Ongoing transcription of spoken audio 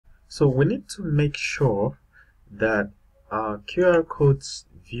So we need to make sure that our QR codes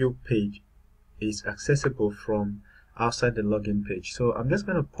view page is accessible from outside the login page. So I'm just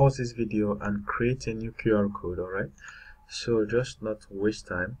going to pause this video and create a new QR code. Alright, so just not to waste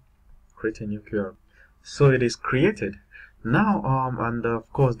time, create a new QR. So it is created now, and of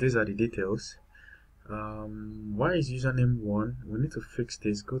course these are the details. Why is username 1? We need to fix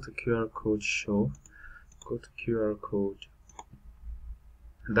this. Go to QR code show, go to QR code,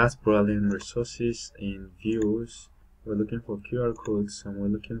 that's browsing resources in views. We're looking for QR codes and we're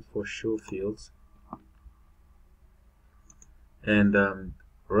looking for show fields, and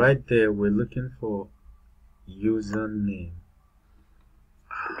right there we're looking for username.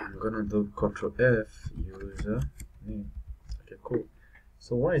 I'm gonna do Ctrl F, username. Okay, cool.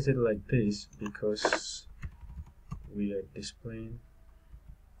 So why is it like this? Because we are displaying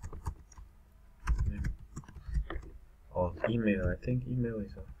name or email. I think email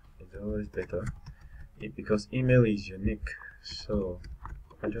is always better, because email is unique. So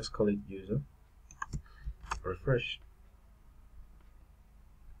I just call it user, refresh.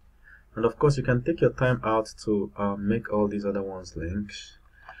 And of course you can take your time out to make all these other ones links,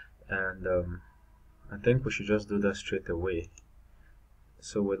 and I think we should just do that straight away.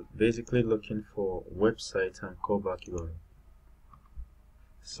 So we're basically looking for website and callback URL.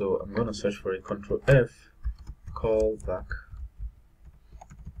 So I'm going to search for a Ctrl F, callback.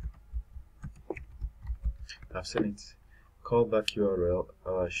 I've seen it. Callback URL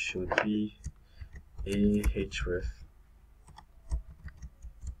should be ahref.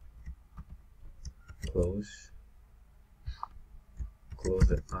 Close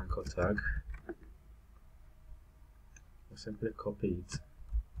the anchor tag. We'll simply copy it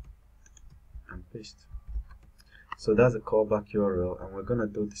and paste. So that's the callback URL, and we're gonna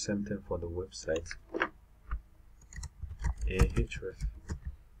do the same thing for the website. Ahref.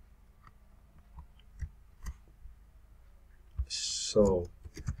 So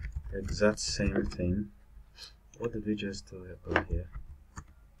exact same thing. What did we just do about here?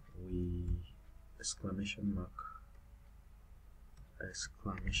 We exclamation mark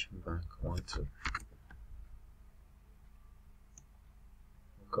 1 2.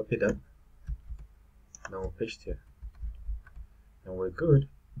 We'll copy that. Now we'll paste here, and we're good.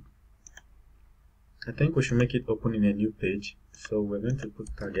 I think we should make it open in a new page. So we're going to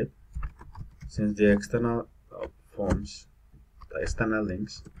put target, since the external forms, the external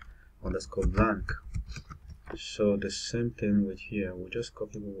links, underscore blank. So the same thing with here. We'll just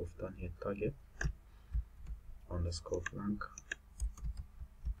copy what we've done here. Target underscore blank.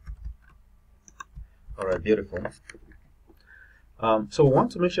 Alright, beautiful. So we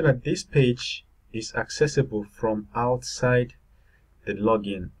want to make sure that this page is accessible from outside the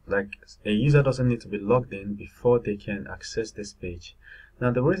login. Like, a user doesn't need to be logged in before they can access this page.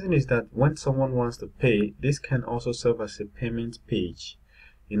 Now the reason is that when someone wants to pay, this can also serve as a payment page,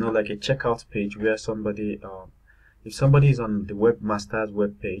 you know, like a checkout page where somebody if somebody is on the webmaster's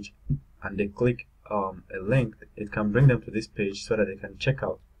web page and they click a link, it can bring them to this page so that they can check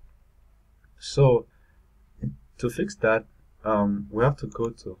out. So to fix that, we have to go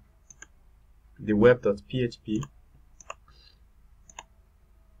to the web.php,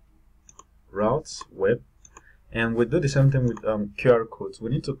 routes, web, and we do the same thing with QR codes. We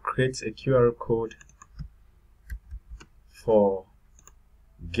need to create a QR code for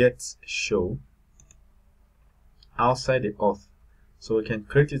get show outside the auth. So we can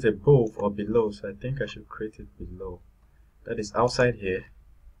create it above or below. So I think I should create it below. That is outside here,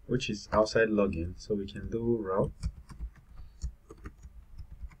 which is outside login. So we can do route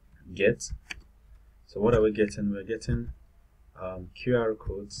get. So what are we getting? We're getting QR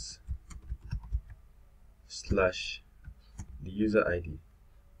codes / the user ID.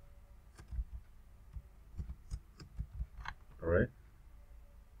 Alright.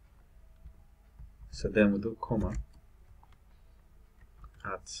 So then we do comma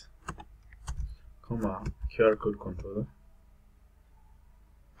at comma QR code controller.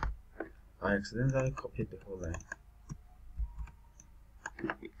 I accidentally copied the whole line.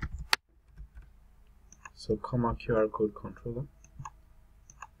 So comma QR code controller,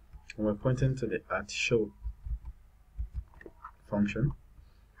 and we're pointing to the at show function.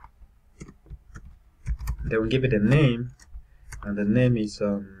 Then we give it a name, and the name is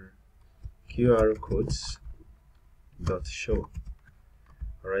qrcodes dot show.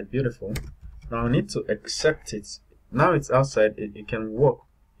 Alright, beautiful. Now we need to accept it. Now it's outside, it can work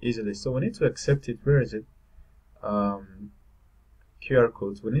easily. So we need to accept it. Where is it? QR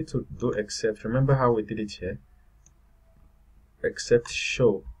codes. We need to do accept. Remember how we did it here? Accept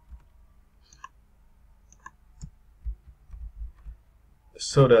show.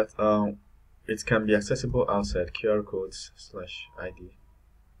 so that it can be accessible outside qrcodes/id.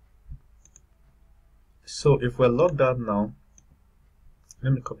 So if we're logged out now,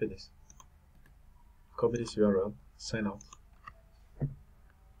 let me copy this URL, sign out.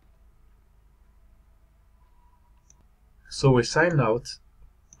 So we sign out.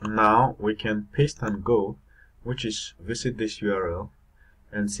 Now we can paste and go, which is visit this URL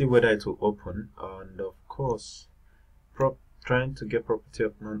and see whether it will open. And of course, trying to get property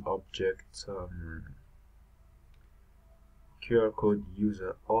of non-object QR code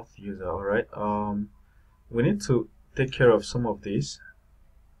user, auth user. All right. We need to take care of some of these.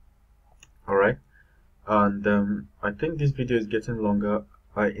 All right. And I think this video is getting longer.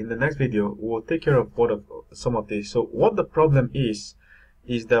 In the next video, we'll take care of some of these. So what the problem is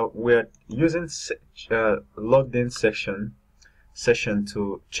that we're using logged in session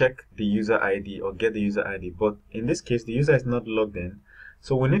to check the user ID or get the user ID, but in this case the user is not logged in.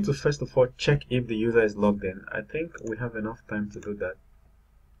 So we need to first of all check if the user is logged in. I think we have enough time to do that.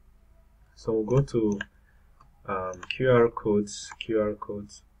 So we'll go to QRCodes.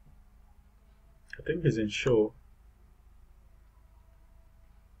 I think it's in show.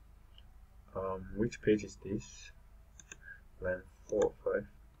 Which page is this? Line 4 or 5.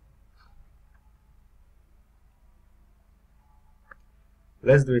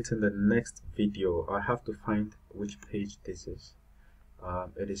 Let's do it in the next video. I have to find which page this is.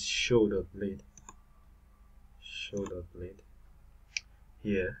 It is show.blade. Show.blade.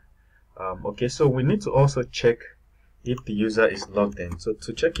 Here. Okay, so we need to also check if the user is logged in. So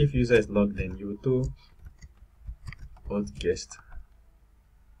to check if user is logged in, you do auth guest.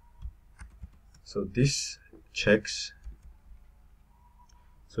 So this checks.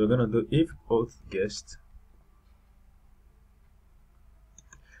 So we're gonna do if auth guest.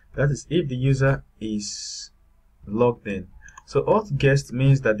 That is if the user is logged in. So auth guest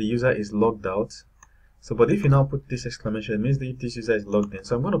means that the user is logged out. So but if you now put this exclamation, it means that if this user is logged in.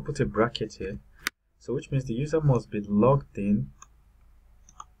 So I'm going to put a bracket here. So which means the user must be logged in.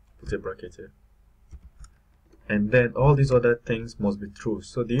 Put a bracket here. And then all these other things must be true.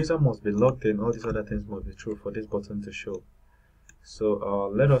 So the user must be logged in. All these other things must be true for this button to show. So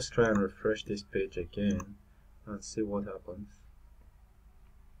let us try and refresh this page again and see what happens.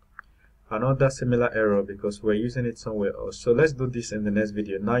 Another similar error because we're using it somewhere else. So let's do this in the next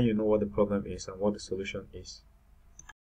video. Now you know what the problem is and what the solution is.